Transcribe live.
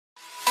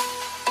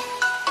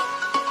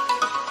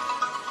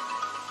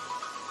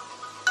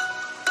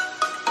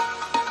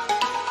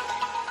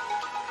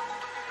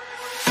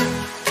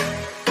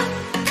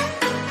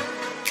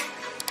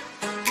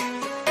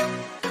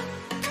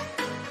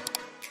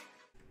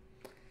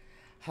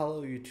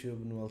Hello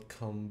YouTube and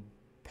welcome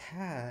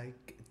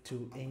back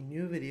to a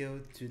new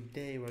video.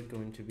 Today we're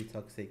going to be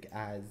toxic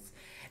as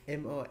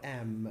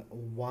M.O.M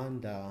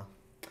Wanda.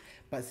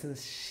 But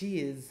since she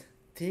is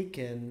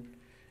taken,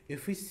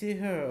 if we see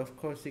her, of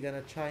course we're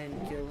gonna try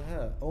and kill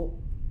her. Oh.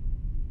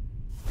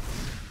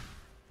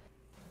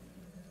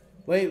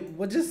 Wait,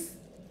 what just...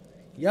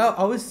 Yo,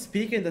 I was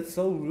speaking, that's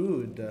so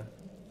rude.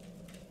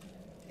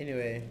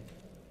 Anyway.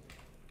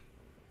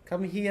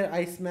 Come here,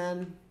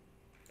 Iceman.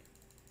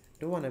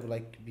 Don't want to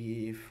like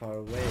be far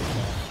away.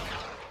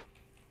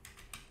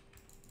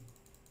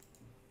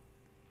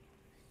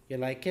 You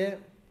like it?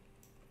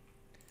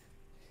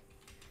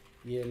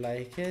 You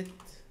like it?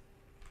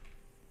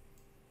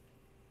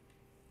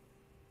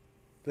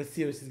 Let's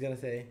see what she's gonna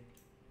say.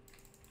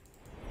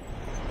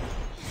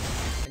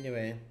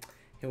 Anyway,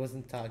 he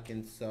wasn't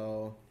talking,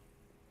 so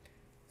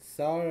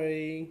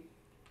sorry.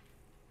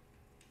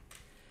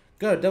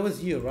 Good, that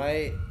was you,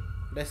 right?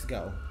 Let's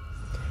go.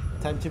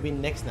 Time to be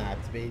next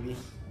snapped, baby.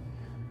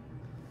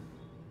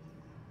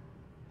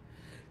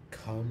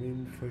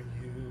 Coming for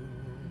you.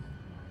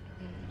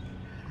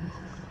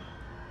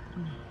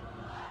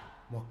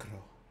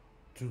 Mokro.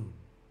 True.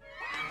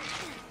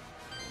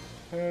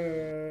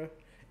 Her.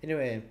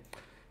 Anyway,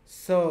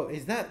 so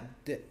is that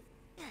the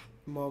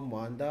M.O.M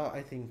Wanda?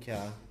 I think,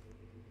 yeah.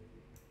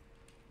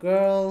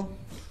 Girl,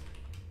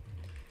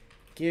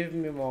 give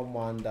me M.O.M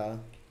Wanda.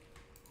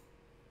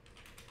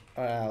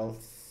 Or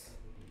else.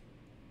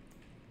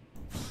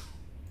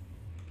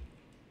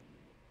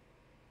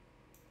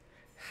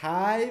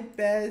 Hi,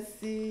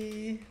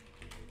 Bessie.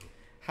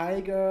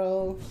 Hi,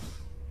 girl.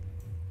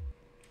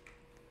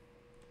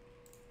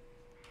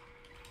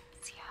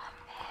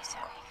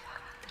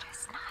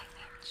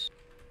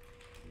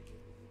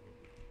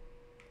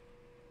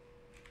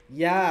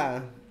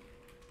 Yeah,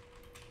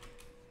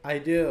 I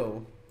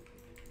do.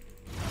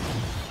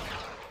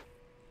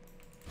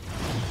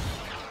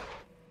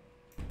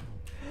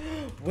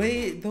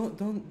 Wait,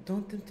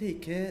 don't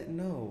take it.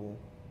 No.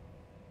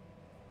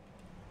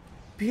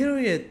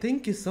 Period.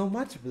 Thank you so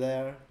much,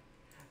 Blair.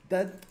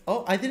 That,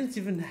 oh, I didn't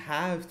even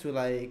have to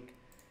like,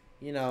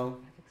 you know,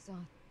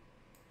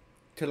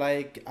 to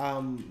like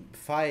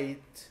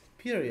fight.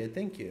 Period.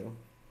 Thank you.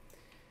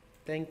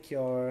 Thank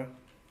you.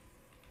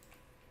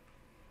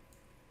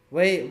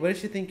 Wait, where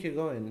does she think you're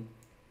going?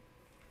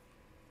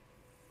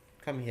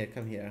 Come here,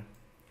 come here.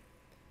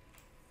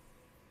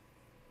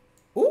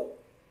 Ooh.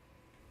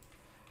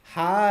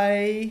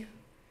 Hi.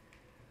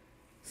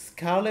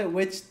 Scarlet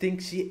Witch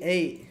thinks she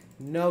ate.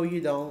 No, you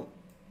don't.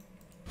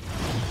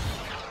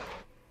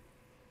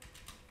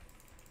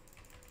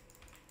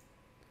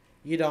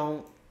 You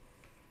don't.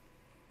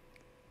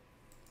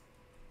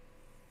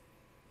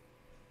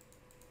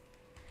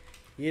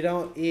 You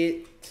don't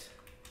eat.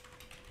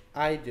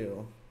 I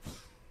do.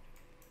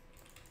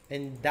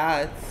 And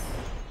that's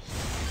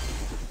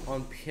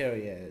on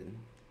period.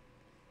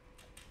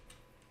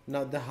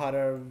 Not the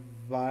hotter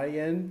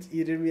variant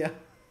eating me up.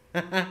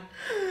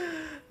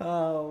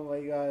 Oh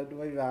my god,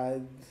 my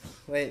bad.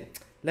 Wait,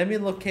 let me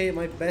locate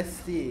my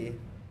bestie.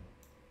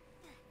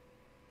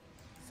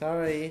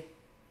 Sorry.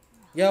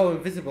 Yo,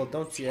 invisible,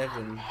 don't you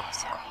Evan.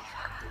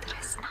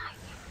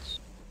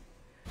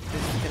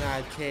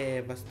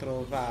 Discnate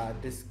Vastrova,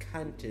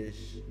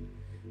 Discantish.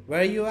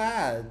 Where are you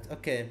at?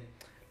 Okay.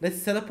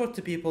 Let's teleport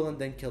to people and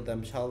then kill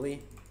them, shall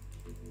we?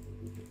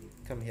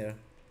 Come here.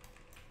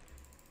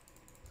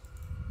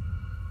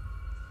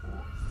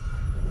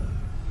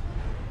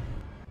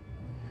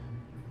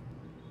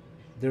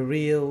 The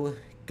real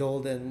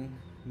golden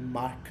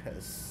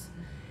Marcus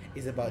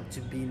is about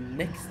to be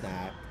neck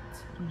snapped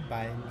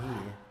by me.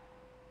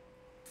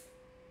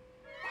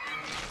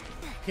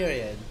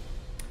 Period.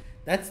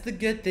 That's the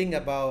good thing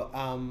about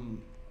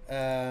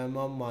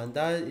M.O.M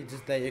Wanda. It's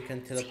just that you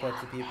can teleport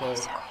to people.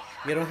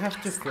 You don't have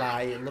to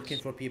fly looking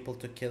for people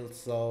to kill,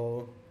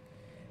 so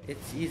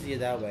it's easier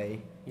that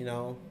way, you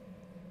know?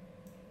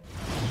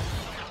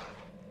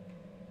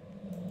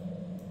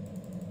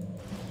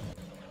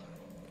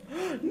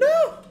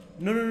 No!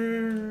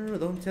 No,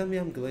 don't tell me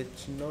I'm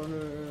glitched.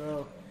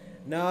 No.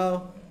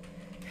 No.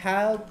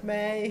 Help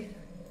me.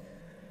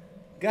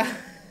 God.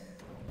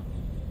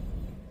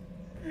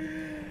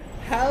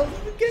 Help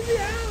me, get me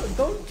out.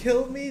 Don't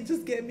kill me,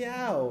 just get me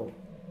out.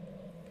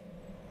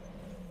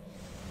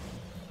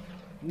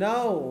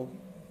 No.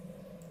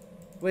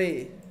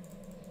 Wait.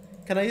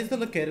 Can I use the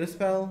locator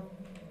spell?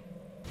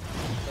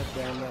 God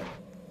damn it.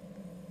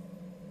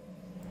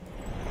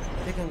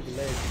 I think I'm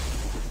glitched.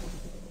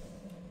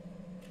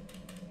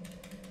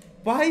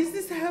 Why is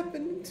this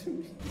happening to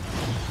me?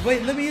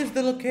 Wait, let me use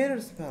the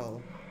locator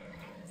spell.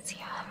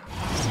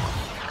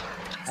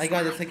 I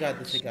got this.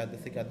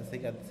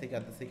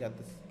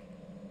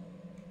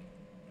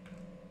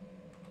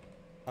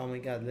 Oh my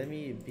god, let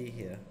me be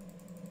here.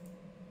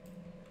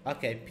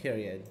 Okay,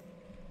 period.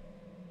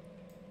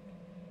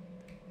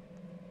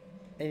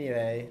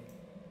 Anyway.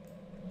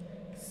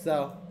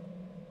 So,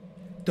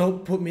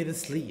 don't put me to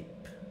sleep.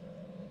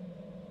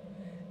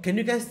 Can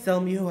you guys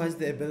tell me who has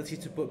the ability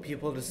to put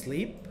people to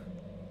sleep?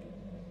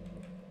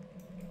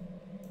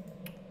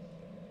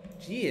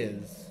 She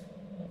is.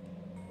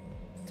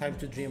 Time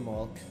to dream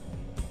walk.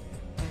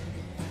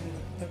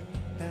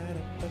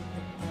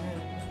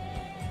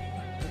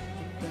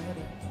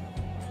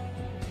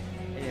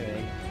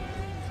 Anyway.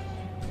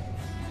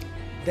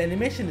 The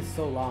animation is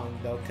so long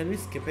though. Can we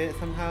skip it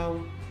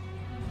somehow?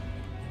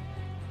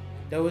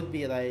 That would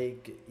be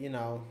like, you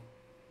know.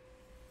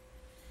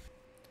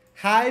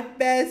 Hi,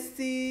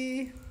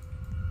 bestie.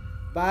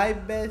 Bye,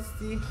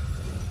 bestie.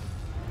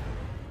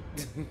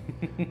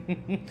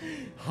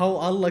 How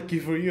unlucky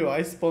for you.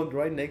 I spawned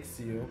right next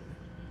to you.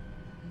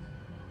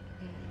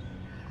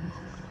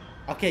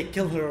 Okay,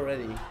 kill her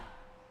already.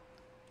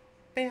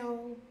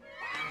 Pew.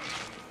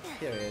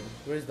 Period.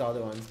 Where's the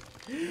other one?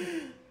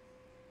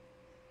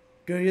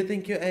 Girl, you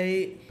think you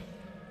ate?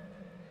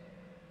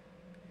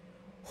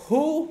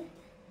 Who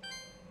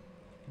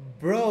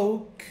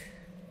broke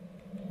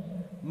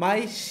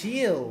my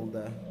shield?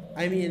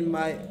 I mean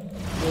my...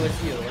 It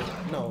was you.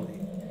 No.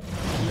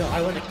 No,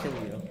 I want to kill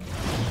you.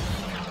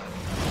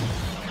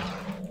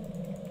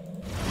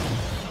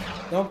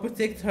 Don't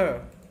protect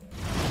her.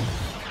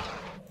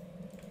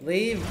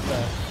 Leave.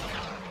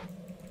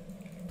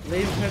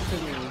 Leave her to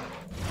me.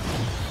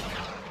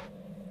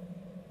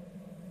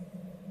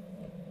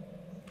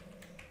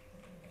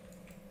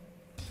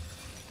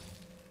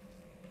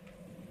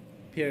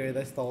 Period,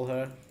 I stole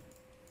her.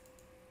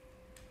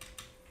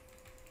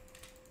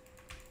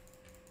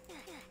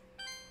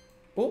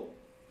 Oh!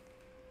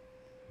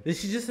 Did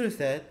she just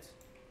reset?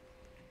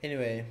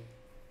 Anyway.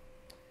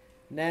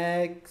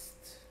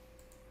 Next.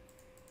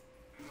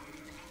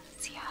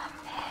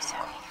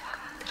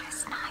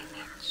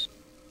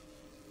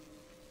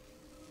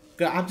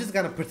 Girl, I'm just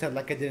gonna pretend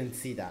like I didn't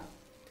see that.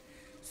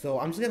 So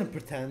I'm just gonna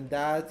pretend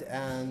that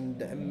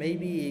and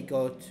maybe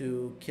go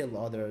to kill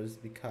others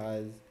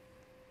because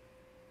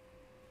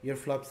your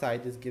flop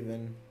side is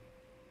given.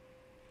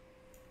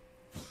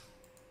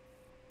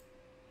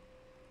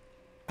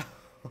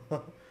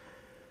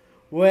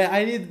 Wait,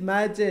 I need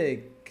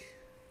magic.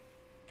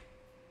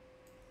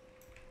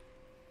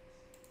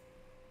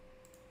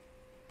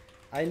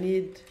 I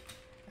need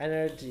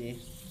energy.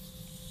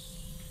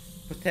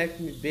 Protect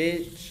me,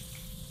 bitch.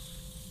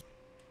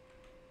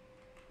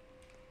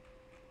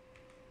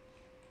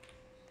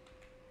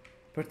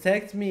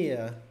 Protect me.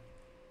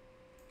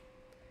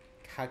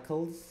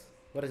 Cackles?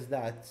 What is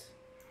that?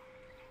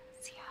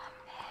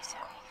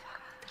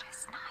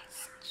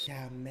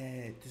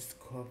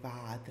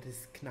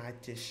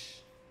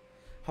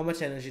 How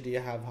much energy do you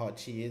have, hot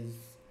cheese?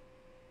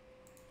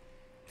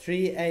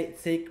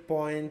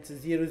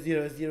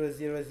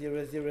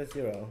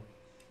 386.000000.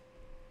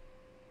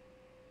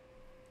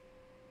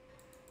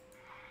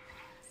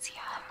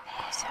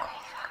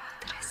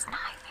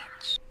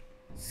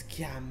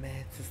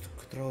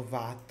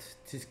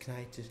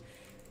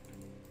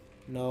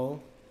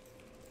 No.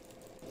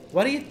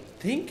 What do you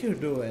think you're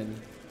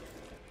doing?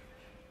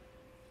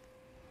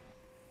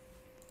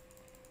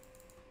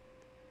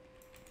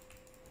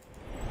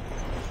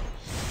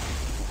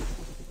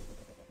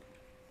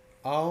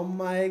 Oh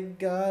my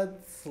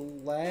god,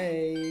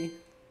 slay.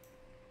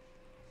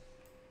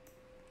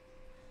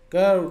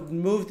 Girl,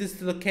 move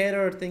this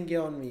locator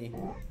thingy on me.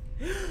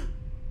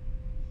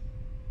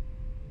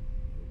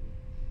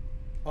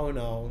 Oh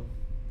no.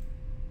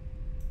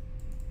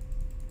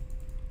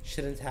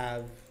 Shouldn't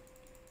have.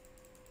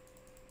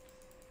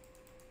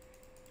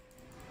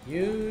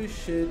 You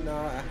should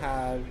not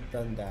have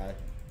done that.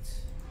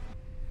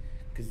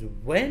 Because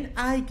when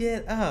I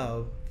get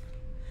up,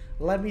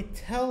 let me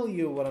tell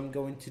you what I'm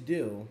going to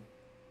do.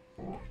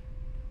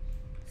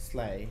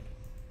 Slay.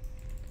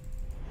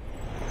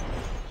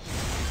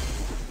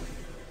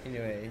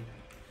 Anyway.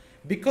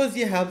 Because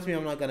you helped me,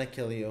 I'm not gonna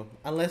kill you.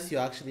 Unless you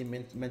actually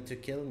meant to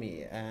kill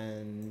me.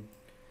 And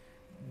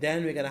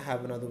then we're gonna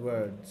have another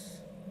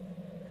words.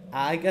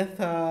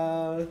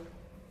 Agatha.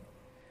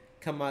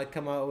 Come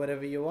out,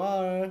 wherever you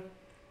are.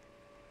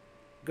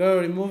 Girl,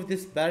 remove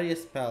this barrier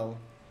spell.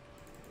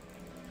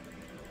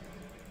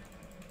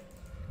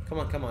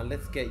 Come on,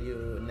 let's get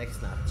you next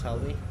snap, shall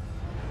we?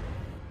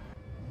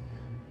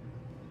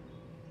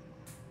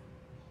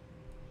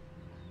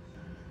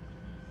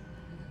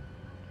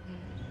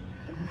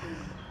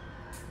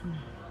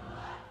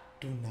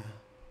 Tuna,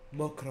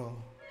 mokro,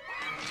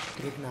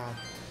 trugnat.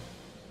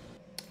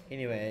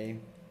 Anyway,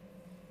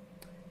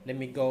 let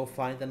me go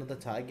find another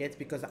target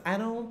because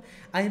I'm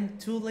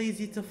too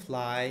lazy to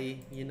fly,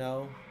 you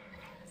know?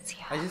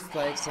 I just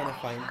like wanna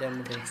find them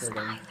and then kill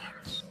them.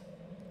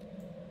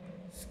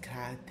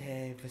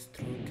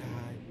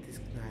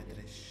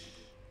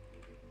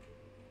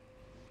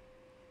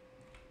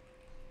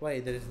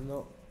 Wait, there is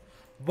no...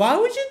 Why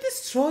would you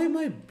destroy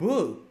my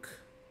book?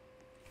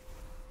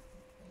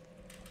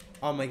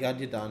 Oh my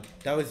god, you're done.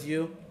 That was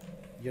you?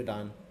 You're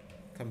done.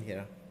 Come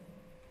here.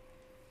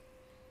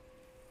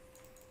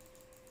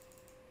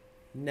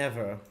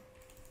 Never.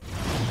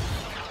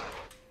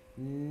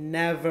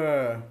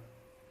 Never.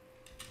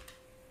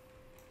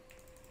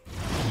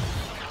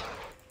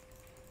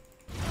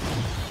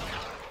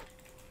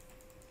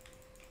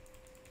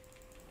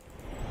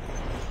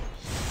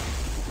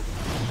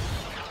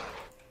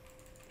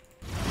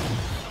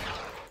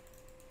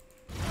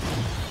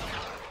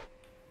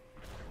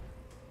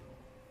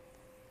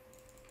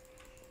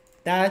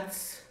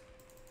 That's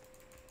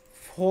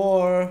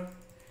for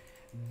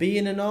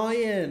being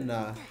annoying.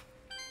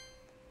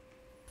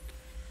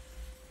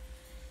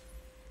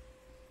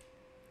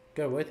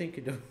 Girl, what do you think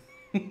you do?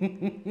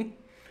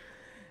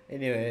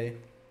 Anyway,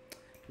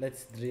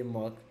 let's dream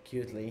more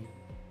cutely.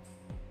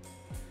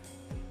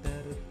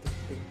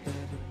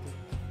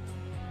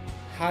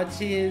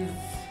 Hutchies.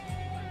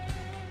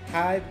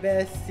 Hi,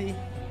 Bessie.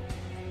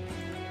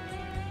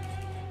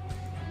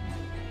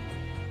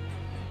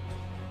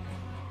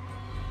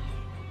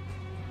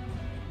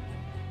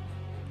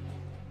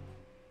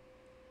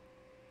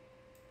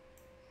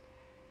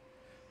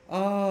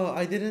 Oh,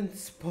 I didn't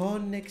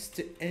spawn next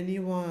to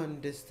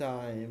anyone this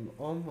time.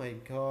 Oh my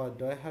god,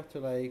 do I have to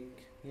like,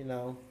 you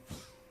know...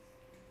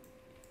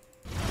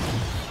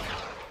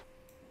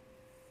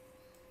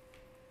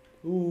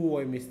 Ooh,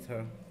 I missed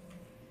her.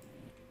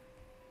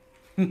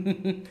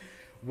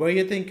 Where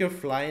you think you're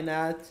flying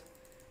at?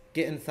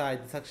 Get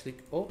inside, it's actually...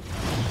 Oh!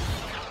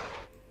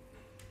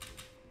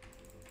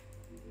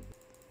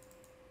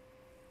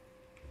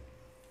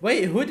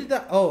 Wait, who did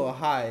that? Oh,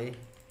 hi.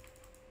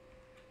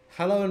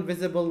 Hello,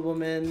 invisible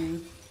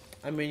woman.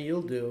 I mean,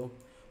 you'll do.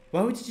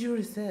 Why did you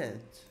reset?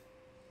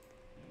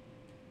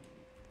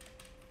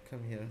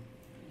 Come here.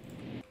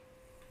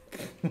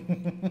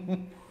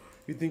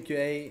 You think you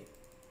ate?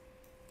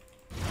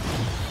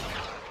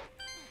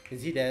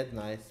 Is he dead?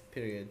 Nice.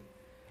 Period.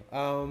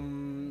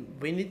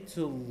 We need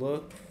to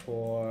look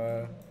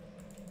for...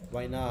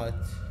 Why not?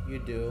 You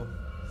do.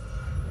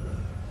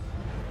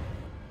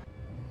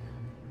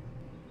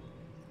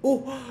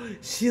 Oh,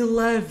 she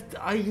left.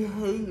 I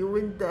hate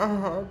when that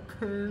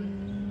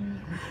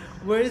happens.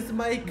 Where's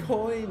my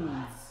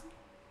coins?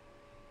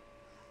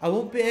 I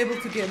won't be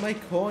able to get my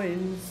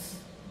coins.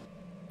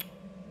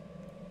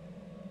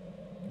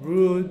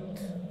 Rude.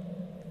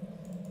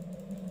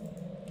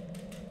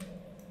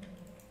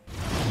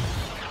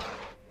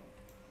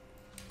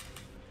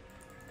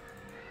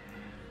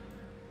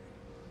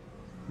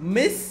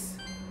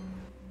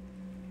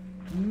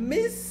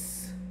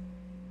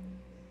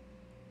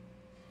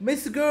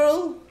 Miss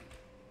girl,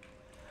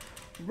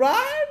 run!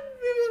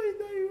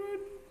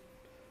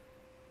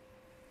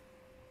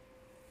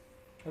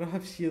 I don't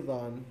have shield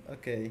on.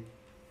 Okay,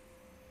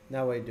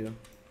 now I do.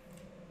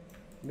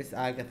 Miss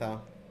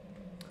Agatha,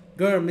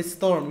 girl, Miss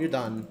Storm, you're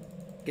done.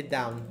 Get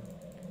down.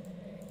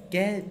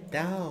 Get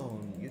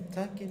down. You're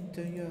talking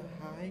to your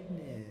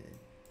highness.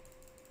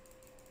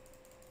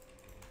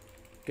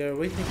 Girl,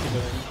 what do you think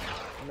you're doing?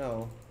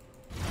 No.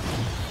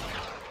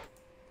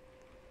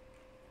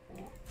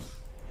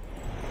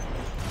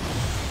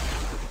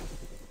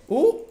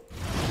 Oh!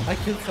 I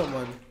killed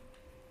someone.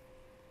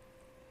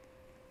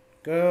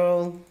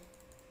 Girl.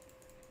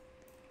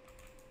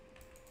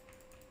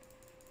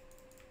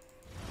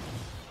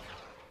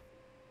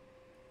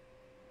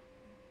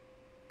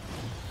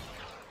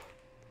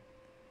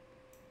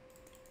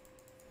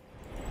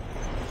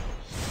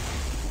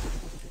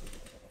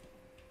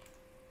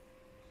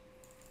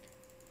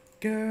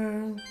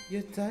 Girl,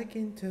 you're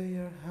talking to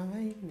your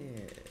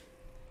highness.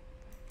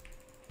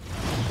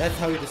 That's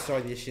how you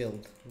destroy the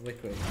shield.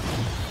 Quick.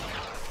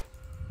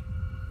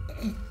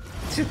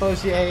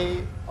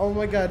 Oh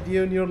my god,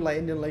 you and your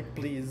line, you're like,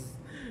 please,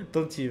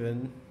 don't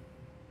even.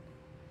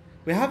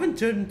 We haven't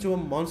turned into a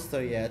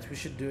monster yet. We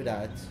should do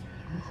that.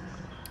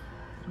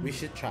 We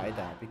should try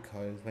that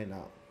because why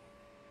not?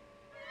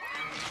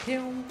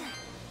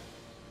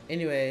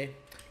 Anyway,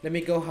 let me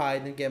go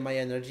hide and get my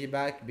energy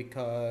back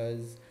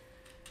because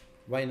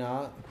why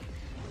not?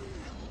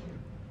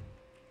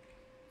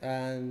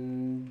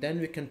 And then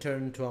we can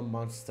turn into a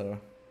monster.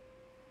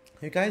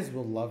 You guys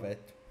will love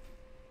it.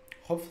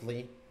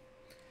 Hopefully.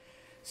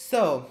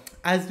 So,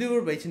 as we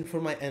were waiting for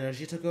my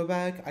energy to go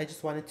back, I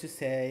just wanted to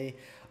say,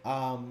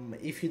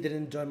 if you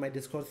didn't join my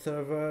Discord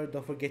server,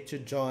 don't forget to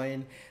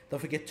join. Don't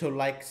forget to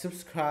like,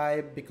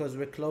 subscribe, because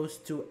we're close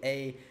to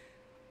a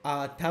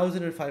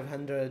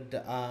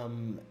 1,500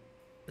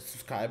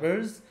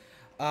 subscribers.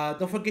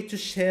 Don't forget to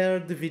share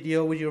the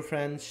video with your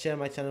friends, share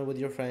my channel with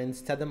your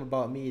friends, tell them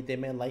about me. They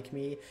might like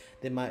me,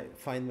 they might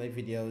find my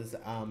videos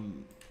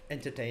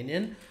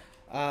entertaining.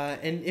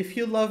 And if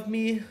you love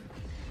me,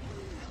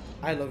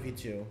 I love you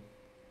too.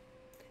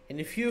 And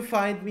if you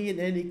find me in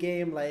any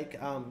game like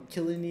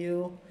killing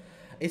you,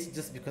 it's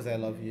just because I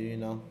love you, you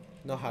know.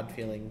 No hard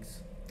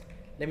feelings.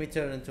 Let me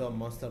turn into a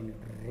monster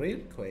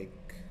real quick.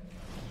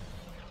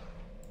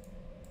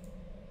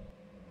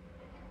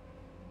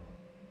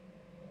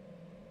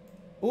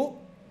 Oh,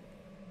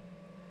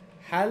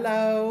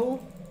 hello,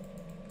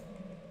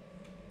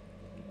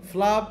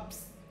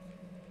 Flops,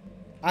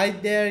 I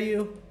dare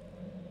you.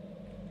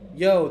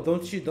 Yo,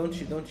 don't you.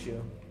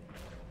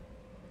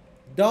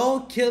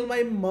 Don't kill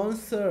my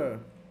monster.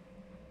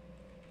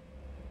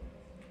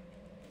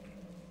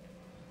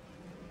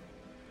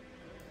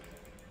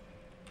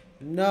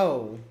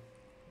 No.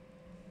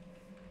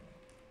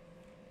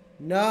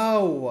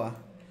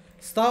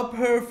 Stop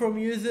her from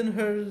using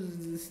her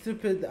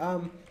stupid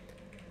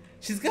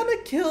she's gonna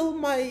kill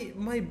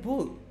my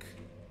book.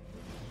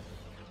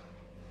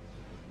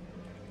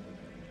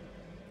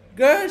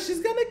 Girl, she's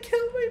gonna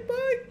kill my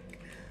bug.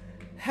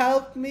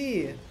 Help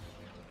me.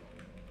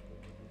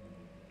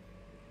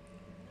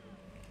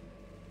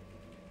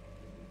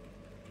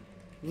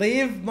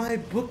 Leave my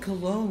book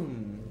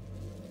alone.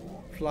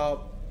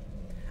 Flop.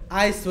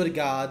 I swear to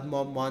God,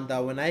 Mom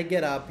Wanda, when I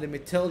get up, let me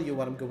tell you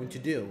what I'm going to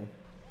do.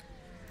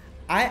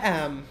 I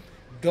am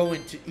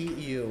going to eat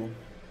you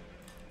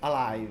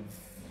alive.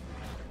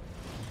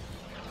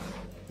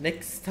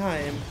 Next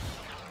time,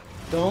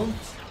 don't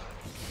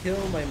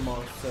kill my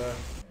monster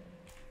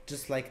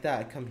just like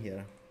that. Come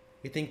here.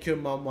 You think you're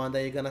Mom Wanda,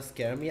 you're gonna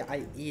scare me?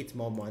 I eat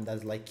Mom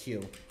Wandas like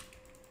you.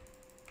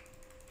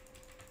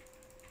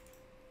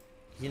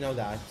 You know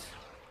that.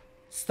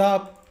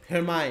 Stop,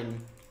 Hermione.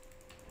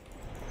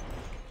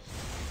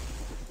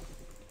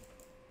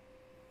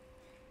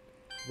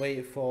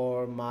 Wait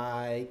for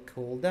my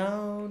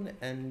cooldown,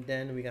 and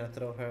then we're gonna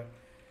throw her.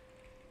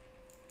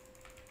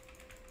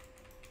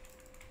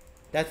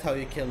 That's how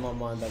you kill Mom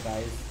Wanda,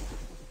 guys.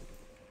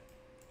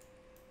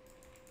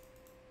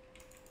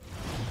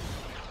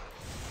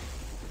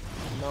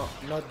 No,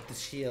 not the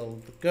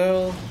shield.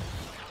 Girl,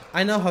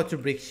 I know how to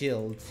break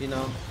shields, you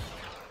know.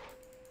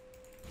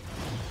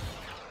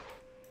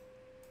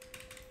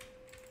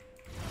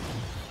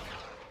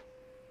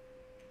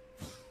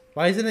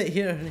 Why isn't it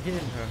hitting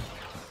her?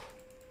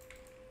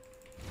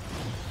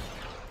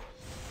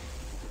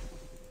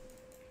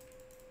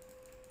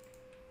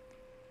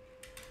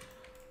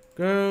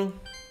 Girl,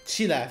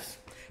 she left.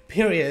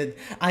 Period.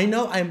 I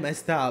know I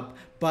messed up,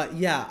 but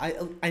yeah,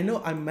 I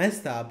know I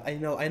messed up. I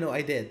know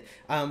I did.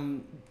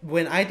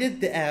 When I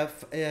did the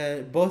F,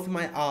 both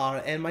my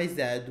R and my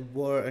Z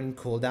were on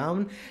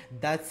cooldown.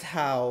 That's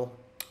how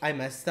I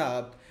messed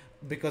up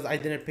because I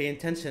didn't pay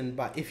attention.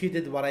 But if you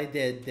did what I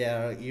did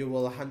there, you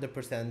will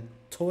 100%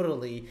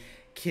 totally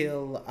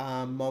kill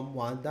Mom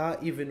Wanda,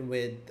 even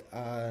with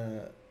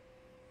the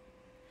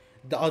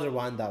other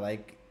Wanda,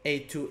 like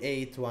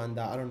 828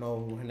 Wanda. I don't know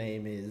who her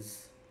name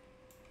is.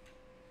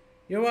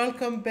 You're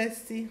welcome,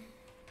 bestie.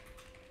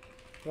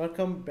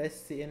 Welcome,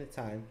 bestie,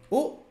 anytime.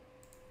 Oh!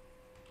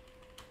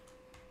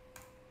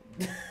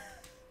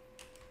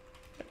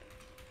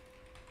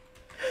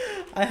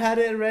 I had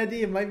it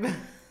ready in my bag.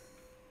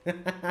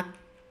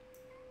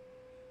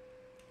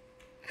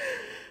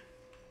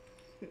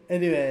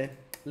 Anyway,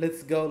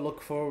 let's go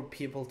look for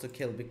people to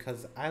kill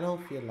because I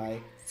don't feel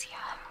like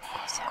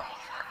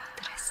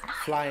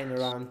flying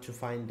around to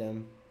find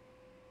them.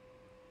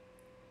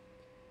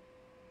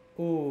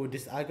 Oh,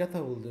 this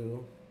Agatha will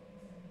do.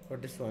 Or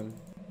this one.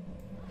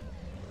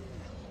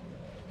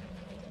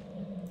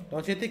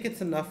 Don't you think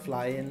it's enough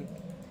flying?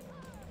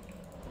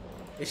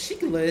 Is she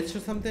glitched or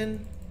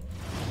something?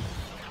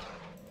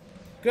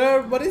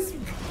 Girl, what is...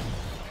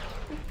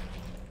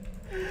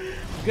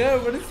 Girl,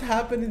 what is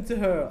happening to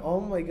her? Oh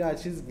my god,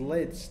 she's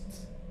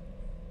glitched.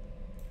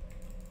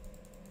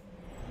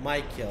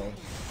 My kill.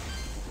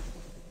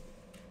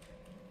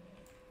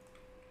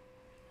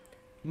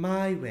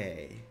 My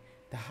way.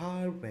 The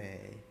hard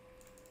way.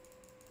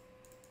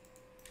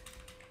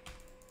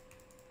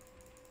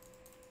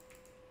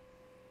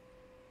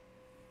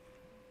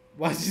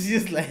 Why she's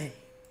just like...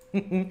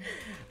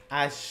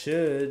 I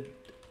should.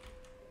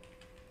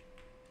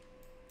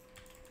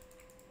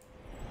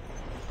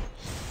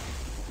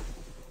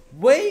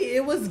 Wait,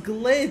 it was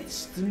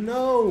glitched.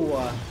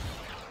 No.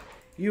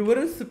 You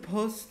weren't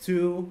supposed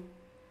to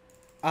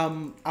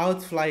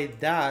outfly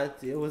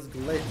that. It was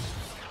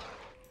glitched.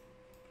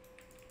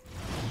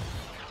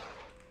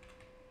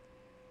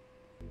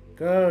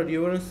 Girl,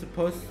 you weren't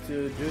supposed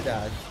to do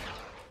that.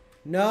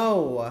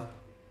 No.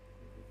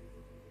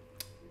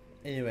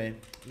 Anyway,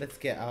 let's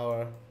get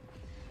our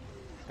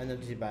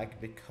energy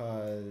back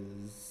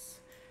because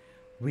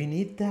we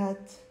need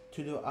that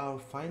to do our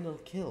final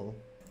kill.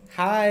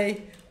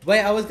 Hi.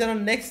 Wait, I was gonna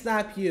next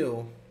snap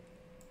you.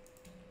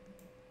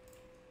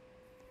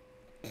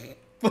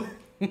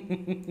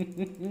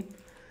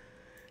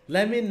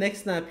 Let me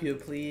next snap you,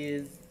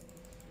 please.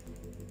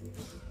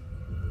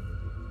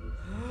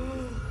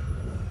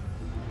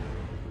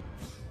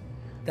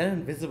 That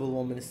invisible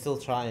woman is still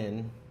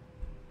trying.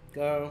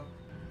 Girl,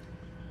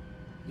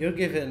 you're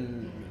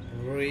given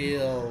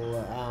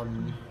real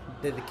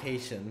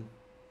dedication.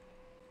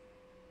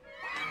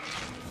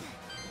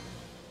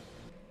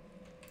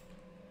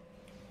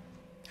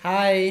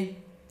 Hi.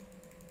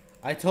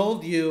 I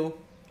told you,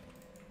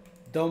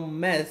 don't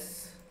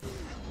mess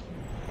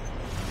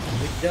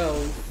with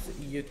those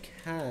you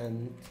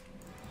can't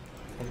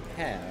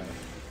compare.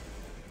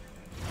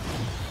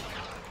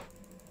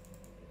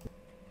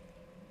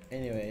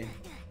 Anyway,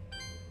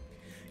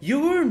 you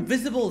were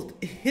invisible,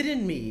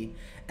 hidden me,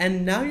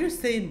 and now you're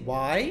saying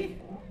why?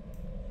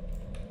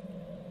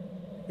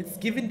 It's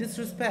giving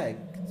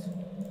disrespect.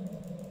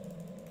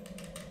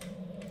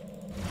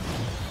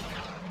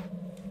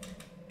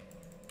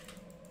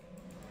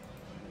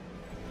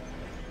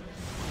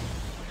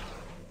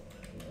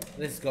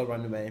 Let's go,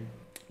 run away.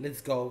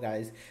 Let's go,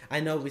 guys. I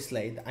know we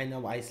slayed. I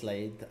know I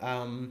slayed.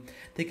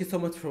 Thank you so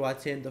much for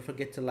watching. Don't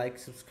forget to like,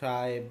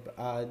 subscribe,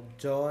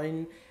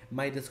 join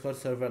my Discord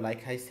server,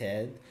 like I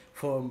said,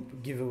 for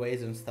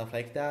giveaways and stuff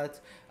like that.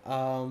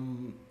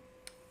 Um,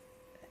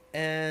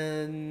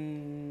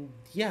 and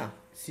yeah,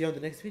 see you on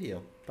the next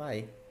video.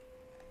 Bye.